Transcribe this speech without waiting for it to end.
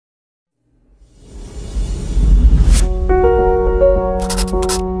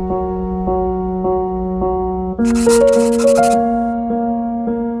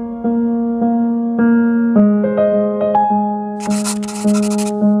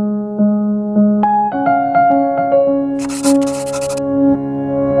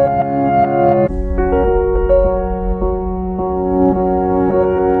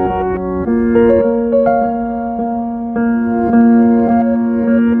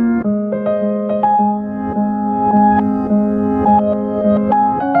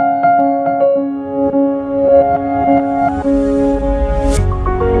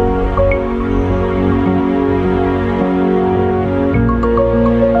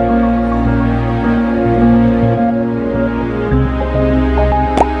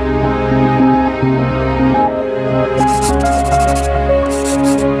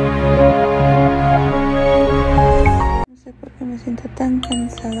Tan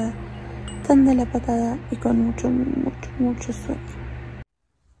cansada, tan de la patada y con mucho sueño.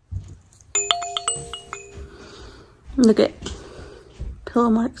 Look at pillow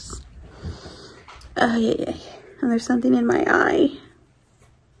marks. Ay, ay, ay. And there's something in my eye.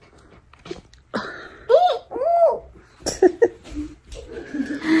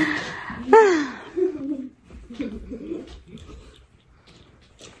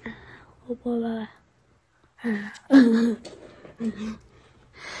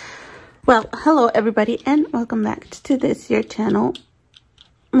 Well, hello everybody and welcome back to this your channel,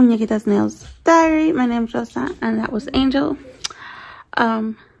 Muñequitas Nails Diary. My name's Rosa and that was Angel.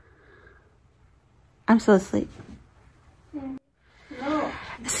 I'm still asleep.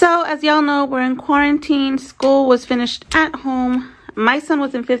 So as y'all know, we're in quarantine. School was finished at home. My son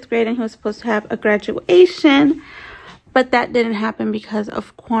was in 5th grade and he was supposed to have a graduation, but that didn't happen because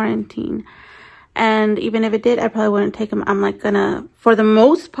of quarantine. And even if it did, I probably wouldn't take him. I'm like gonna, for the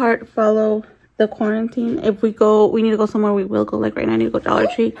most part, follow the quarantine. If we need to go somewhere, we will go. Like right now I need to go Dollar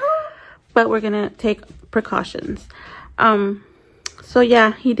Tree, but we're gonna take precautions. So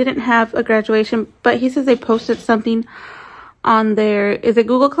yeah, he didn't have a graduation, but he says they posted something on their, is it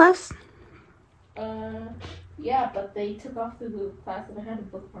Google Class? Yeah, but they took off the Google Class and I had to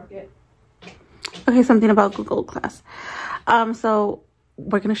bookmark it. Okay, something about Google Class. So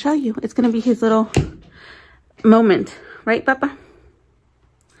we're gonna show you. It's gonna be his little moment, right, Papa?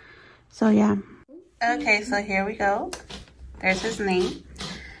 So yeah. Okay, so here we go. There's his name.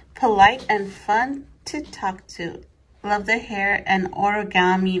 Polite and fun to talk to. Love the hair and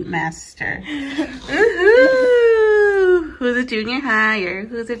origami master. Woohoo! Who's a junior higher?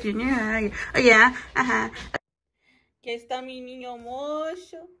 Who's a junior higher? Oh yeah, Que está mi niño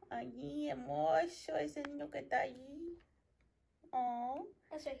mocho. Allí, mocho. Ese niño que está allí. Oh,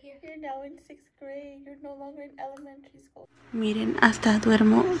 that's right here. You're now in 6th grade. You're no longer in elementary school. Miren, hasta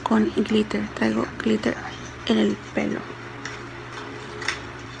duermo con glitter. Traigo glitter en el pelo.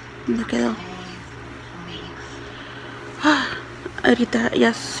 ¿Dónde quedó? Ahorita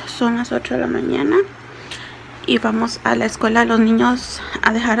ya son las 8 de la mañana y vamos a la escuela. Los niños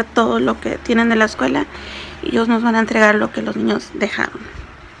a dejar todo lo que tienen de la escuela y ellos nos van a entregar lo que los niños dejaron.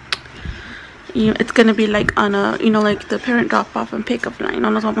 It's gonna be like on a, you know, like the parent drop off and pick up line. No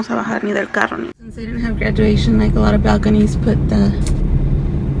nos vamos a bajar ni del carro. Since they didn't have graduation, like a lot of balconies put the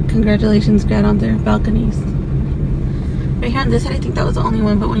congratulations grad on their balconies. Right here on this side, I think that was the only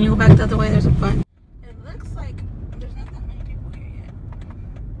one, but when you go back the other way, there's a bunch. It looks like there's not that many people here yet.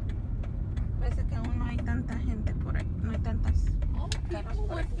 Parece que aún no hay tanta gente por ahí. No hay tantas carros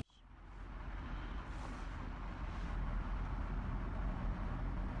por ahí.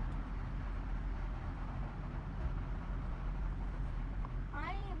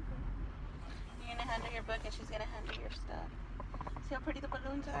 Hand her your book and she's gonna hand her your stuff. See how pretty the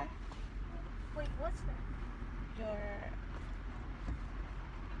balloons are? Wait, what's that? Your...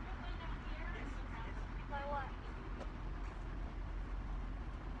 My what?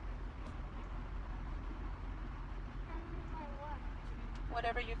 My what?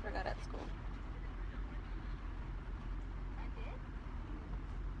 Whatever you forgot at school. I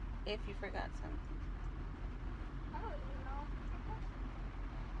did? If you forgot something. I don't even know.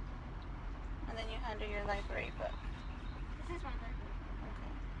 And then you hand her your library book. This is my library.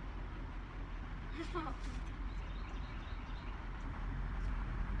 Okay.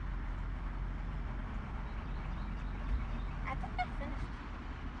 I think I finished.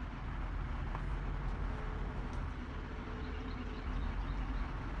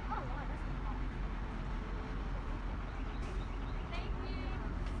 Oh, wow, that's not bad. Thank you.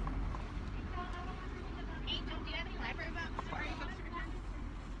 Angel, do you have any library books? Or are you books to return?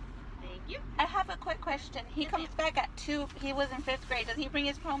 Thank you. I have a quick question. He comes back at 2. He was in 5th grade. Does he bring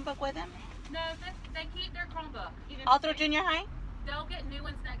his Chromebook with him? No, they keep their Chromebook. All through junior high? they'll get new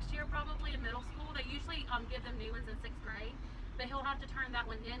ones next year, probably in middle school. They usually give them new ones in 6th grade, but he'll have to turn that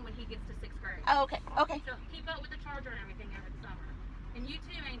one in when he gets to 6th grade. Oh, okay. Okay. So keep up with the charger and everything over the summer. And you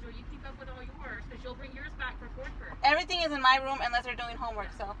too, Angel, you keep up with all yours because you'll bring yours back for 4th grade. Everything is in my room unless they're doing homework,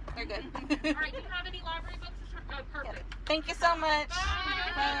 so they're good. All right, do you have any library books? Perfect. Yep. Thank you so much.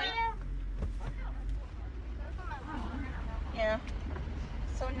 Bye. Bye. Yeah.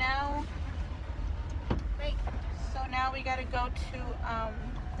 So now we gotta go to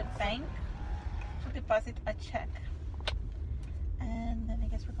the bank to deposit a check, and then I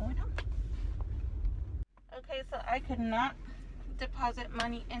guess we're going home. Okay, so I could not deposit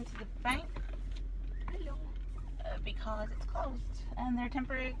money into the bank because it's closed, and they're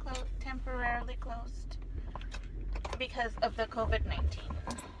temporarily closed because of the COVID-19.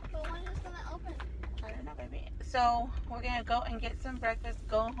 But when is it gonna open? I don't know, baby. So we're gonna go and get some breakfast,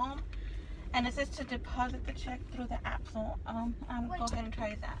 go home, and it says to deposit the check through the app. So I'm gonna go ahead and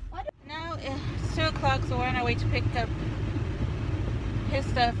try that. Now it's 2 o'clock, so we're on our way to pick up his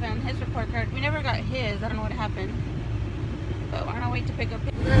stuff and his report card. We never got his. I don't know what happened, but we're on our way to pick up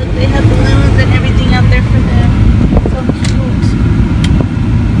his. They have balloons and everything out there for them. So cute.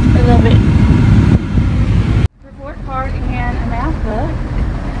 I love it. Report card and a math book.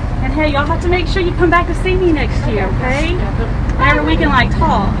 And hey, y'all have to make sure you come back to see me next year, okay? Whenever we can like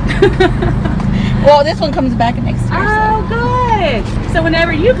talk. Well, this one comes back next year. Oh, so. Good. So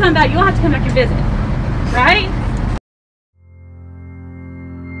whenever you come back, you'll have to come back and visit, right?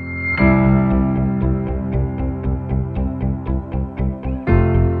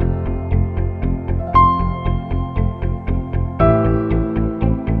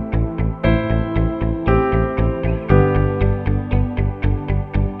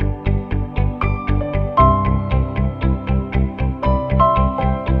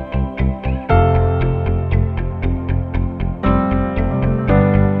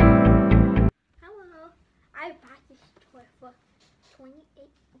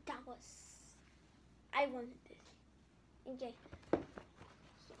 I wanted this. Okay.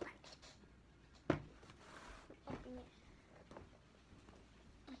 Open it.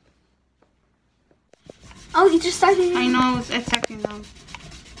 Oh, you just started. I know, it's attacking them.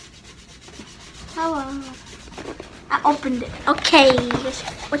 Hello. I opened it. Okay,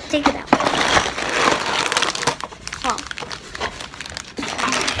 let's take it out. Oh.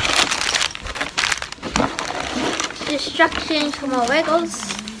 Instructions for more Legos.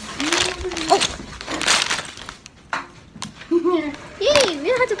 Oh. Yay, we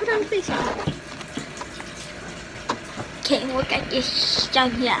don't have to put on the face. Okay, look at this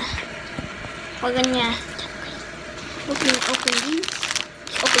down here. We're gonna open these.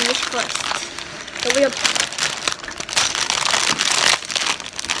 Let's open this first. The real.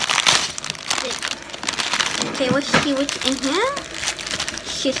 Okay, let's see what's in here.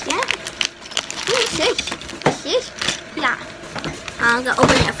 Is that? What is this? What's this? Yeah. I'm gonna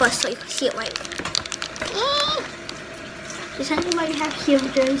open it first so you can see it right. Does anybody have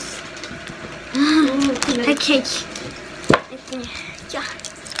scissors? Okay. Yeah.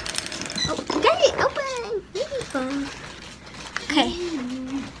 Oh, got it open. Beautiful. Okay.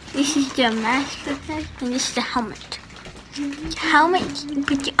 This is the master head and this is the helmet. The helmet, you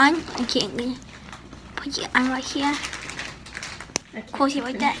put it on. Okay, I'm gonna put it on right here. Close it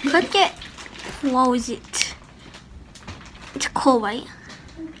like that. Click it. Close it. It's cool, right?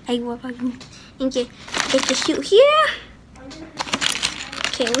 Okay, get the suit here.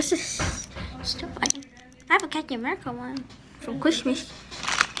 Okay, what's this stuff? I have a Captain America one from Christmas,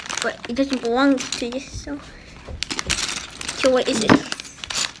 but it doesn't belong to this, so. So what is it?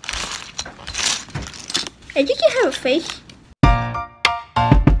 I think you have a face.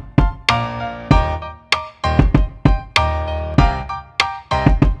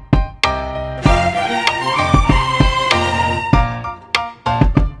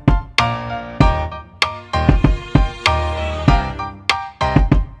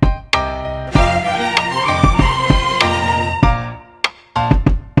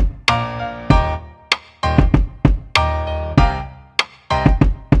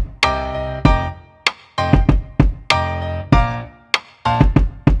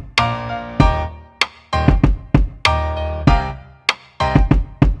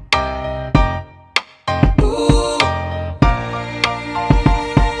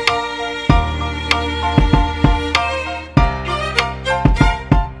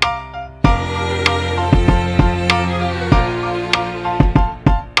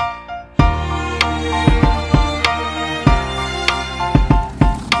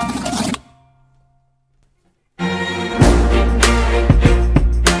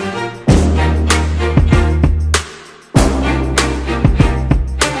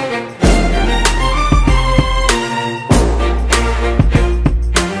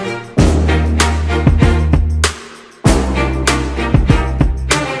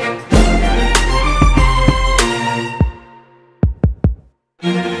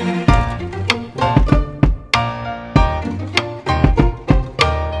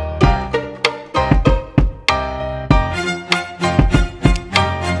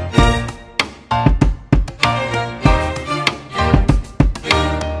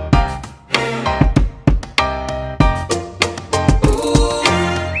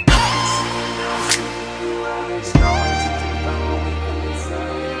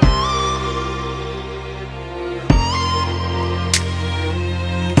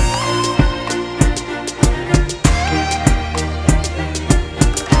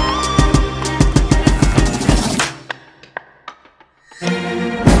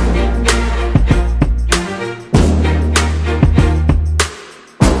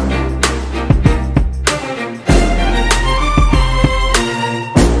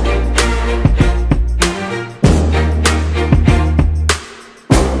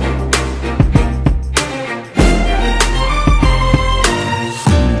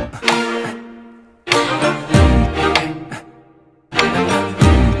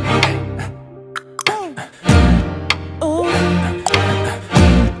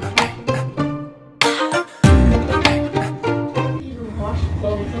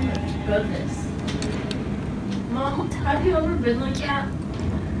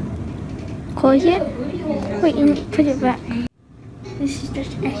 close it. Wait, and put it back. This is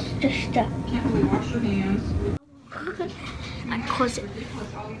just extra stuff. I close it.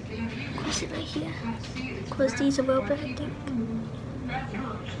 Close it right here. Close these a little bit, I think.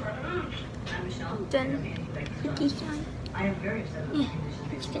 Then put these on. Yeah,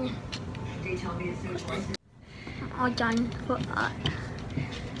 it's gonna. I'm all done for art.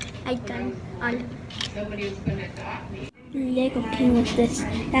 I'm done on Lego King with this.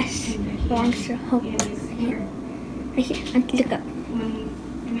 That's belongs to Hope. Right here, and look up.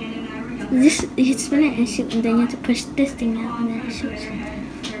 This, you spin it and shoot, and then you have to push this thing out and then it shoots.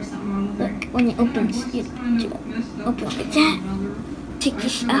 Look, when it opens, you open like that. Take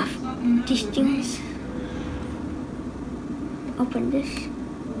this off, these things. Open this.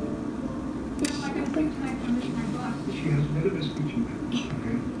 This open.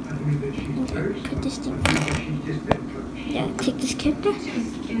 And then put this thing. Yeah, take this character.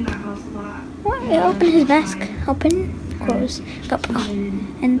 What? Yeah, open his mask. Open. Close, up,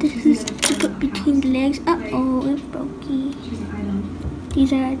 and this is to put between the legs. Oh, it broke.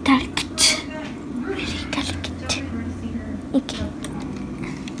 These are delicate, really delicate. Okay,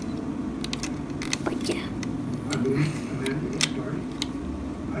 but yeah.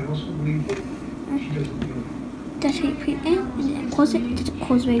 That's how you put it in, and then close it. It doesn't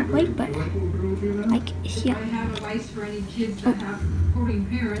close right away, but like yeah.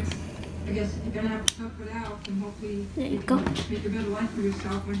 I guess you're gonna have to tough it out and hopefully there you go. Make a better life for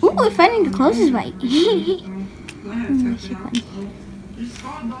yourself. Ooh, if I think the clothes is right.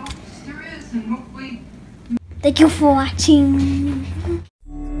 Thank you for watching.